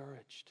you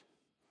discouraged?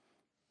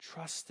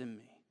 Trust in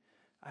me.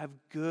 I have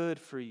good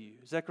for you.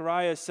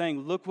 Zechariah is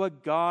saying, look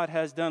what God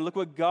has done. Look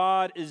what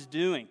God is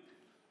doing.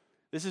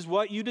 This is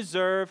what you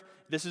deserve.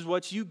 This is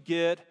what you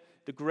get.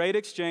 The great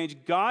exchange.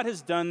 God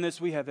has done this.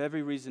 We have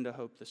every reason to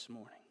hope this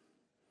morning.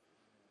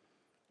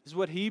 This is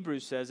what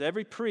Hebrews says.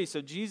 Every priest,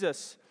 so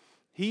Jesus,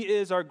 he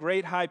is our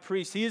great high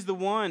priest. He is the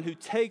one who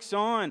takes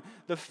on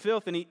the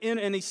filth, and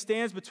he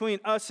stands between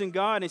us and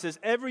God. And he says,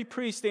 every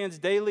priest stands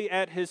daily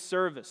at his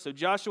service. So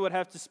Joshua would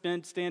have to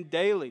stand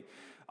daily,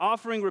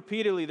 offering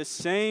repeatedly the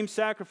same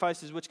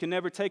sacrifices which can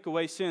never take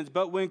away sins.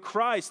 But when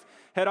Christ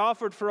had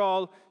offered for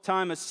all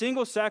time a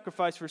single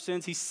sacrifice for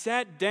sins, he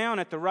sat down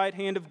at the right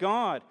hand of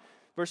God.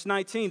 Verse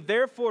 19,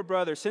 therefore,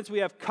 brothers, since we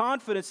have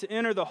confidence to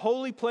enter the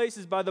holy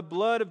places by the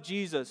blood of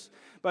Jesus,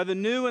 by the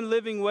new and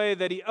living way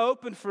that he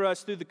opened for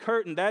us through the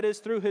curtain, that is,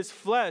 through his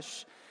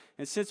flesh,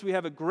 and since we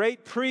have a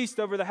great priest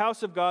over the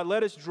house of God,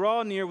 let us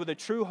draw near with a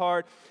true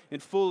heart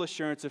and full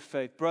assurance of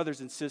faith.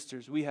 Brothers and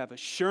sisters, we have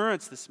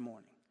assurance this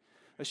morning,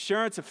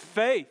 assurance of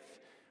faith.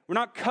 We're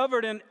not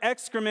covered in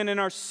excrement in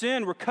our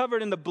sin. We're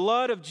covered in the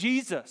blood of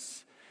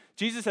Jesus.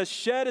 Jesus has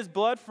shed his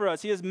blood for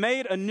us. He has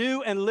made a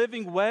new and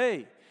living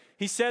way.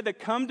 He said that,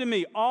 come to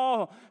me,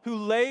 all who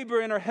labor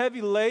and are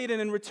heavy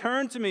laden, and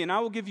return to me, and I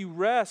will give you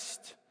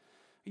rest.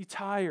 Are you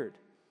tired?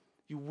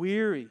 Are you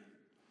weary?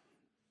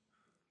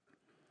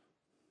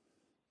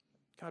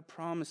 God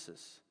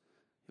promises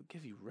he'll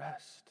give you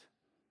rest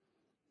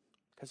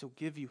because he'll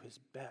give you his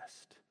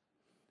best.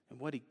 And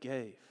what he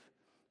gave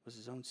was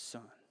his own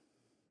son,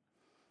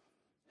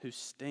 who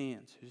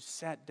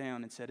sat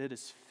down and said, it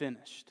is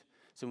finished.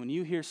 So when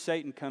you hear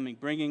Satan coming,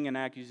 bringing an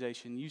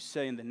accusation, you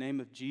say, in the name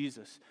of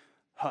Jesus,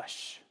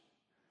 hush.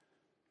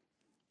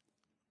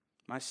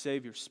 My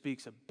Savior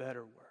speaks a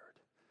better word.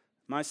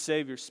 My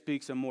Savior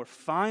speaks a more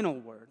final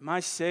word.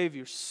 My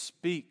Savior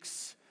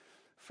speaks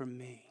for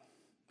me.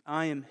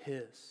 I am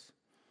his.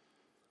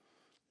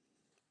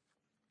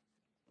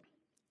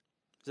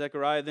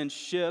 Zechariah then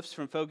shifts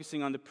from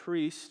focusing on the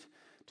priest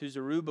to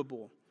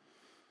Zerubbabel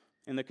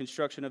in the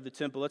construction of the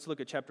temple. Let's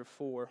look at chapter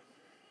 4.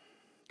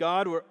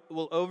 God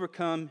will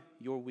overcome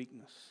your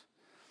weakness.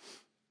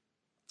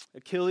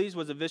 Achilles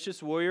was a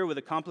vicious warrior with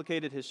a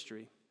complicated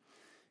history.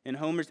 In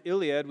Homer's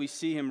Iliad, we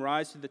see him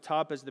rise to the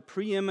top as the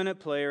preeminent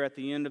player at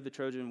the end of the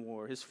Trojan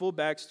War. His full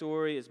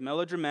backstory is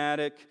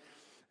melodramatic.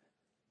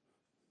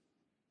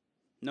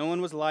 No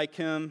one was like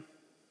him.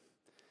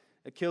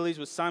 Achilles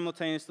was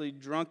simultaneously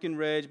drunk in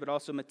rage, but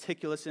also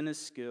meticulous in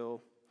his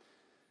skill.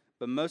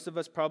 But most of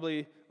us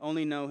probably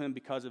only know him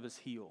because of his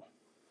heel.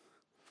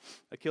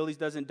 Achilles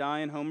doesn't die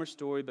in Homer's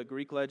story, but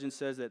Greek legend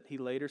says that he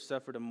later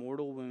suffered a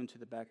mortal wound to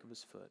the back of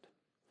his foot.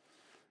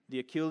 The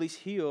Achilles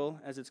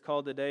heel, as it's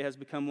called today, has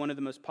become one of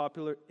the most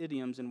popular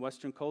idioms in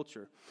Western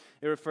culture.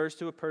 It refers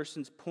to a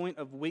person's point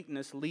of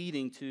weakness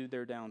leading to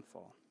their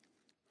downfall.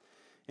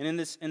 And in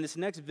this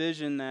next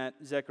vision that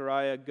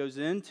Zechariah goes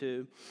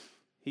into,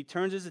 he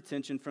turns his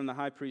attention from the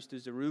high priest to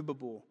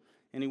Zerubbabel.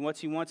 And what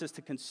he wants us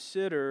to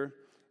consider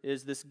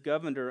is this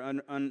governor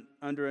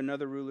under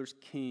another ruler's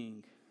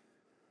king.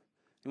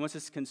 He wants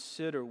us to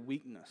consider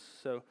weakness.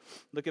 So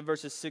look at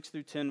verses 6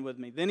 through 10 with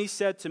me. Then he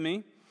said to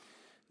me,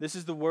 this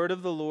is the word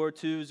of the Lord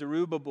to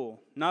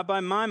Zerubbabel, not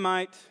by my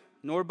might,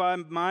 nor by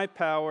my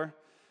power,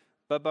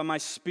 but by my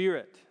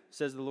spirit,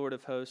 says the Lord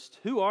of hosts.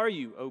 Who are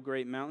you, O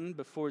great mountain?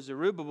 Before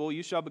Zerubbabel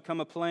you shall become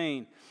a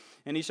plain,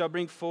 and he shall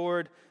bring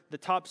forward the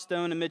top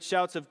stone amid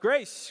shouts of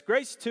grace,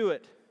 grace to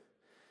it.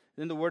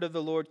 Then the word of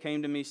the Lord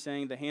came to me,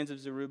 saying, the hands of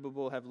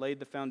Zerubbabel have laid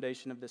the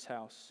foundation of this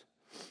house.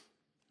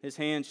 His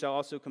hand shall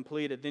also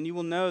complete it. Then you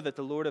will know that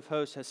the Lord of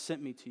hosts has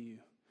sent me to you.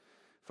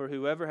 For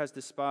whoever has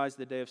despised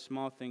the day of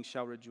small things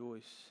shall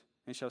rejoice,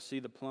 and shall see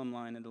the plumb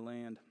line in the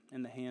land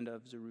in the hand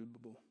of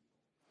Zerubbabel.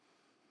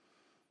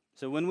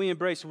 So when we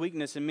embrace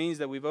weakness, it means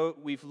that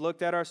we've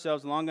looked at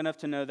ourselves long enough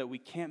to know that we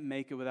can't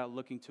make it without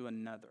looking to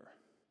another.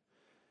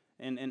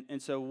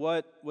 And so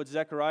what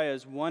Zechariah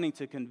is wanting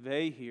to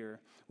convey here,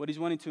 what he's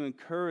wanting to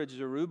encourage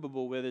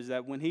Zerubbabel with, is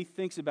that when he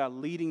thinks about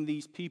leading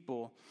these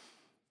people,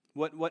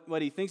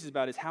 what he thinks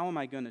about is, how am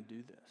I going to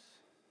do this?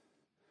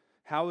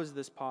 How is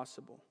this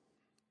possible?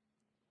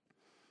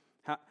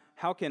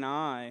 How can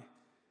I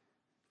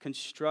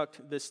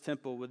construct this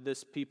temple with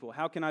this people?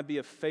 How can I be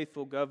a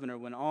faithful governor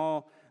when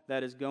all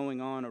that is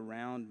going on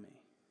around me?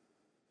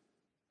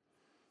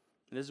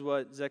 And this is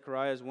what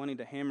Zechariah is wanting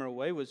to hammer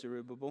away with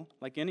Zerubbabel.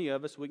 Like any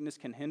of us, weakness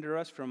can hinder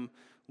us from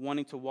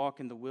wanting to walk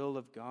in the will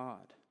of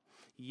God.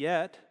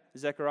 Yet,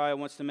 Zechariah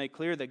wants to make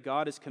clear that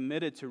God is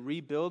committed to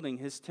rebuilding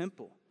his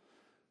temple.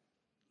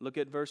 Look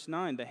at verse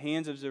 9. The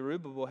hands of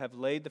Zerubbabel have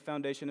laid the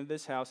foundation of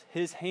this house.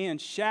 His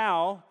hand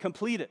shall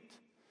complete it.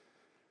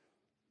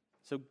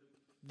 So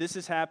this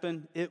has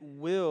happened. It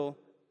will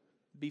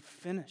be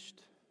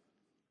finished.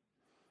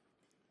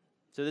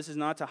 So this is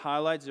not to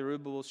highlight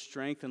Zerubbabel's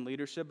strength and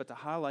leadership, but to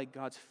highlight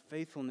God's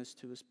faithfulness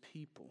to his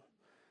people.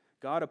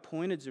 God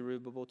appointed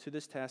Zerubbabel to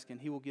this task,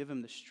 and he will give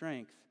him the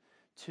strength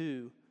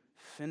to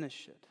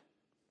finish it.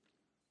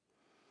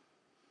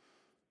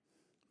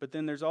 But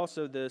then there's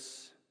also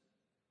this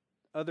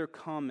other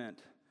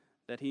comment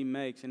that he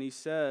makes, and he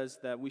says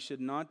that we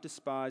should not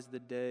despise the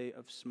day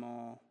of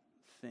small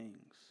things.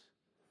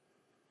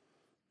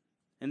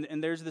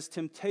 And there's this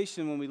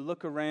temptation when we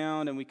look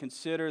around and we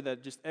consider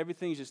that just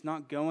everything's just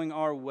not going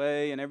our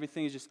way and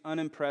everything is just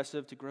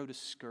unimpressive, to grow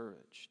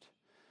discouraged.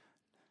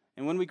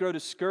 And when we grow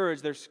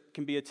discouraged, there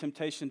can be a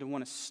temptation to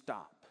want to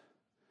stop.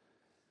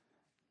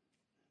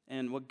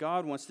 And what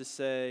God wants to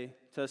say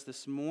to us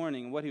this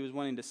morning, what he was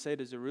wanting to say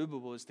to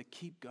Zerubbabel, is to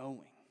keep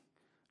going.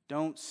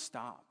 Don't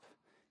stop.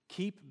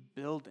 Keep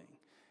building.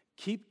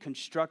 Keep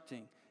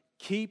constructing.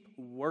 Keep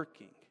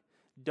working.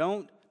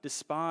 Don't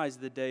despise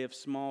the day of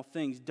small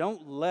things.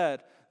 Don't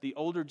let the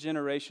older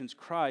generation's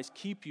cries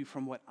keep you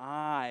from what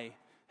I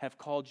have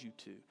called you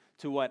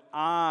to what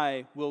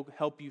I will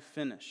help you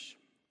finish.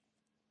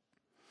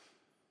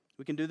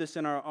 We can do this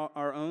in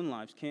our own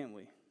lives, can't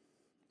we?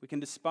 We can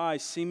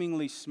despise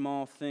seemingly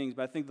small things,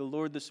 but I think the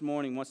Lord this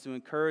morning wants to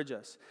encourage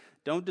us.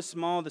 Don't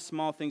despise the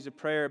small things of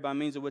prayer by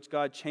means of which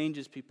God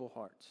changes people's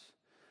hearts.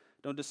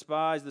 Don't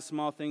despise the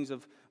small things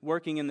of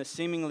working in the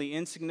seemingly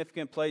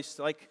insignificant place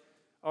like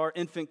our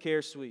infant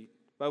care suite,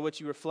 by which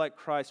you reflect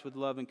Christ with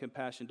love and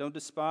compassion. Don't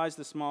despise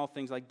the small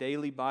things like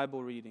daily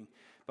Bible reading,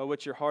 by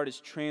which your heart is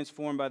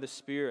transformed by the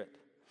Spirit.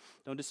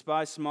 Don't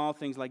despise small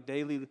things like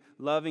daily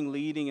loving,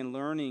 leading, and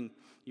learning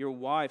your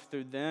wife.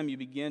 Through them, you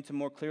begin to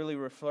more clearly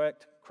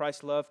reflect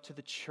Christ's love to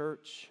the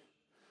church.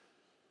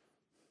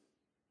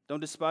 Don't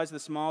despise the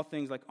small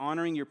things like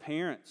honoring your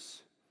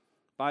parents.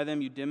 By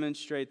them, you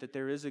demonstrate that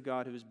there is a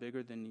God who is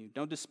bigger than you.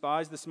 Don't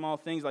despise the small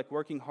things like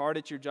working hard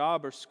at your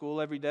job or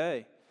school every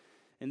day.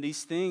 In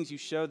these things, you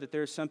show that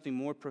there is something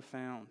more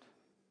profound.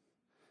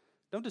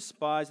 Don't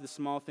despise the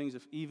small things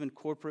of even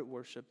corporate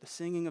worship, the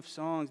singing of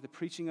songs, the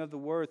preaching of the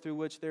word, through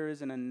which there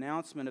is an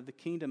announcement of the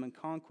kingdom and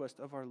conquest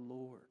of our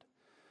Lord.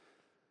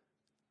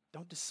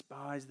 Don't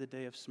despise the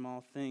day of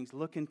small things.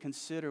 Look and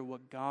consider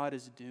what God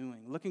is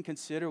doing. Look and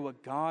consider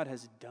what God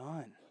has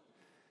done.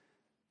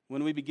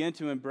 When we begin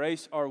to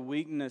embrace our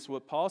weakness,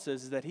 what Paul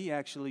says is that he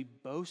actually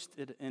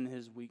boasted in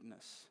his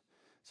weakness,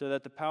 so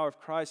that the power of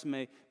Christ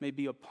may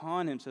be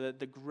upon him, so that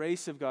the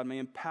grace of God may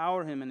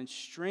empower him and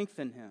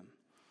strengthen him.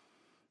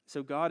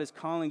 So God is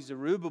calling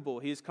Zerubbabel.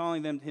 He is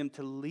calling him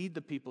to lead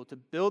the people, to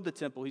build the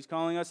temple. He's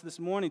calling us this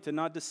morning to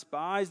not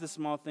despise the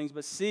small things,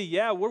 but see,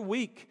 yeah, we're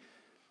weak.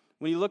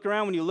 When you look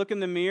around, when you look in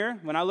the mirror,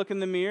 when I look in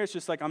the mirror, it's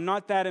just like, I'm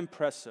not that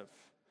impressive.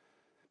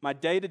 My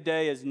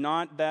day-to-day is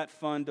not that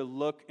fun to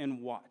look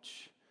and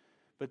watch.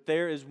 But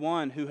there is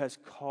one who has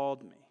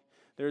called me.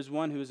 There is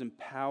one who has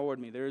empowered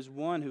me. There is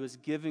one who is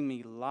giving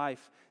me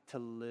life to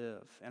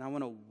live. And I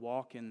want to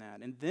walk in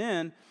that. And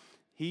then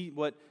he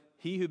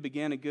who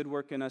began a good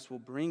work in us will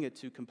bring it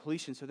to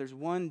completion. So there's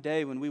one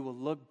day when we will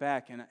look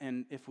back,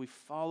 and if we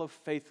follow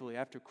faithfully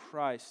after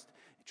Christ,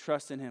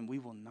 trust in him, we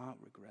will not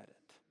regret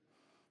it,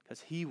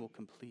 because he will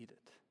complete it.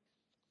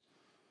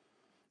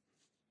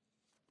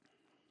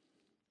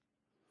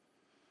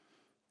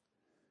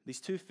 These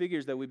two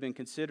figures that we've been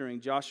considering,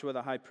 Joshua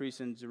the high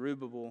priest and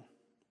Zerubbabel,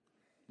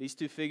 these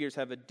two figures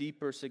have a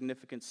deeper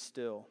significance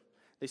still.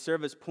 They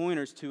serve as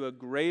pointers to a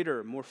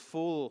greater, more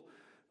full,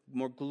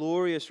 more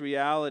glorious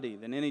reality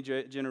than any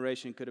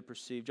generation could have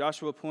perceived.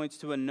 Joshua points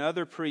to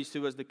another priest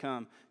who was to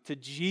come, to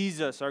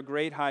Jesus, our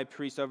great high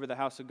priest over the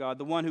house of God,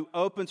 the one who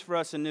opens for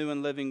us a new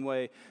and living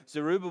way.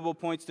 Zerubbabel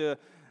points to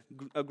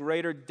a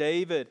greater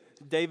David,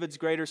 David's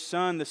greater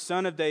son, the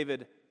son of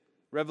David.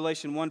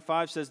 Revelation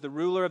 1:5 says, the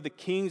ruler of the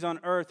kings on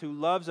earth who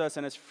loves us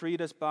and has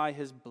freed us by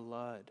his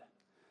blood.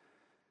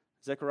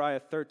 Zechariah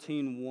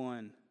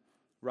 13:1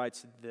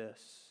 writes this,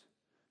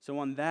 so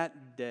on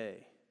that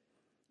day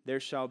there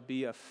shall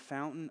be a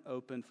fountain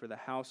opened for the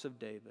house of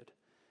David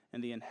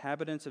and the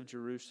inhabitants of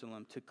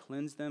Jerusalem to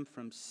cleanse them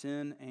from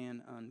sin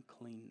and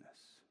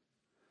uncleanness.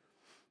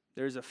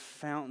 There's a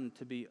fountain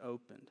to be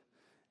opened.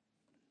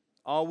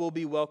 All will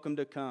be welcome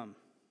to come.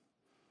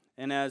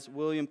 And as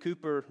William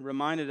Cooper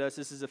reminded us,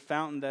 this is a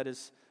fountain that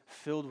is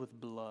filled with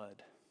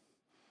blood,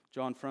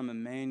 drawn from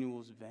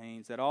Emmanuel's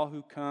veins, that all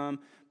who come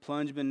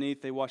plunge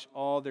beneath, they wash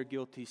all their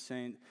guilty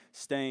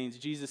stains.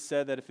 Jesus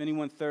said that if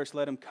anyone thirsts,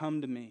 let him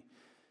come to me,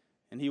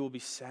 and he will be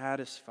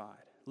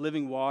satisfied.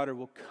 Living water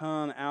will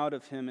come out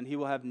of him, and he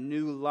will have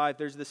new life.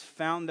 There's this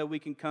fountain that we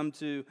can come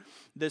to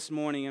this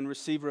morning and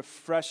receive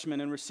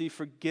refreshment and receive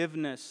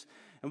forgiveness.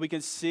 And we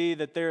can see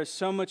that there is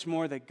so much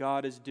more that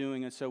God is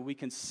doing, and so we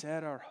can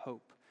set our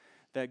hope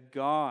that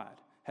God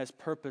has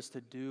purpose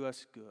to do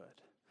us good,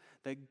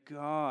 that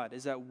God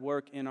is at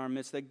work in our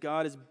midst, that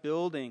God is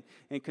building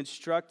and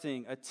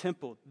constructing a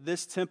temple,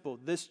 this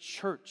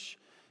church,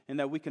 and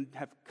that we can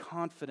have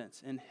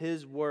confidence in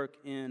his work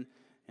in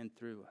and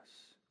through us.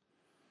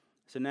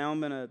 So now I'm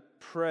going to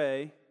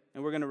pray,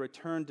 and we're going to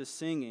return to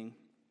singing.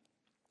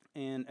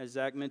 And as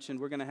Zach mentioned,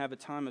 we're going to have a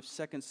time of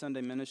Second Sunday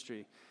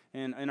ministry.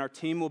 And our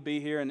team will be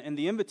here. And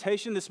the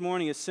invitation this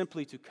morning is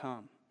simply to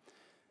come.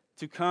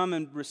 To come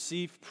and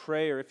receive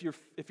prayer. If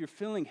you're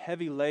feeling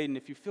heavy laden,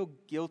 if you feel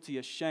guilty,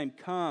 ashamed,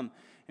 come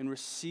and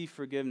receive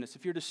forgiveness.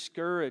 If you're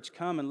discouraged,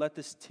 come and let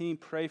this team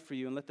pray for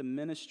you and let the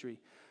ministry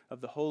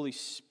of the Holy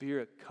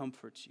Spirit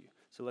comfort you.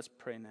 So let's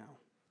pray now.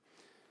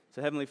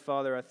 So Heavenly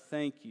Father, I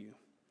thank you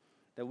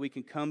that we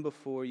can come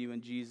before you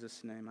in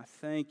Jesus' name. I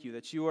thank you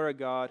that you are a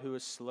God who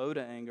is slow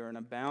to anger and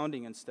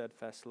abounding in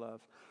steadfast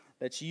love,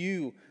 that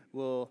you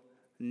will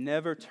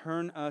never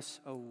turn us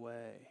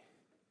away.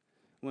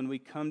 when we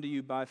come to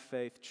you by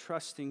faith,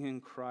 trusting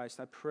in Christ,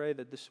 I pray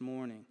that this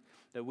morning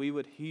that we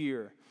would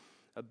hear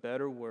a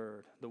better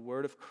word, the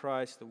word of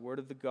Christ, the word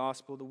of the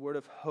gospel, the word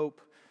of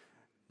hope,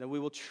 that we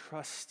will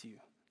trust you,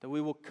 that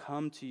we will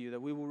come to you,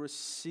 that we will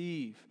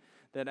receive,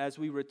 that as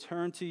we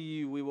return to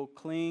you, we will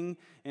cling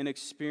and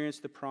experience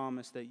the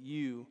promise that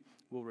you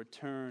will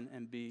return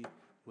and be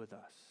with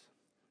us.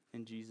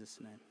 In Jesus'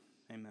 name,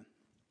 amen.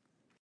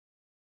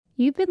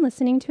 You've been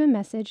listening to a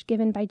message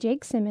given by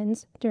Jake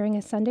Simmons during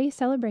a Sunday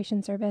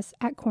celebration service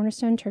at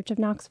Cornerstone Church of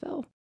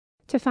Knoxville.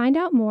 To find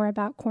out more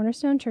about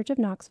Cornerstone Church of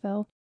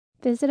Knoxville,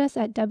 visit us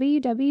at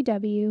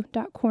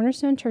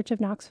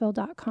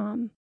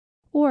www.cornerstonechurchofknoxville.com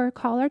or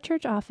call our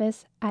church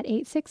office at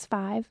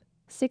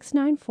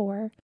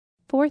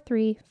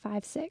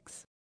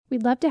 865-694-4356.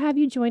 We'd love to have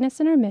you join us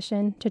in our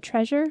mission to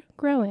treasure,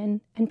 grow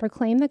in, and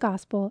proclaim the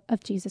gospel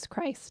of Jesus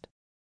Christ.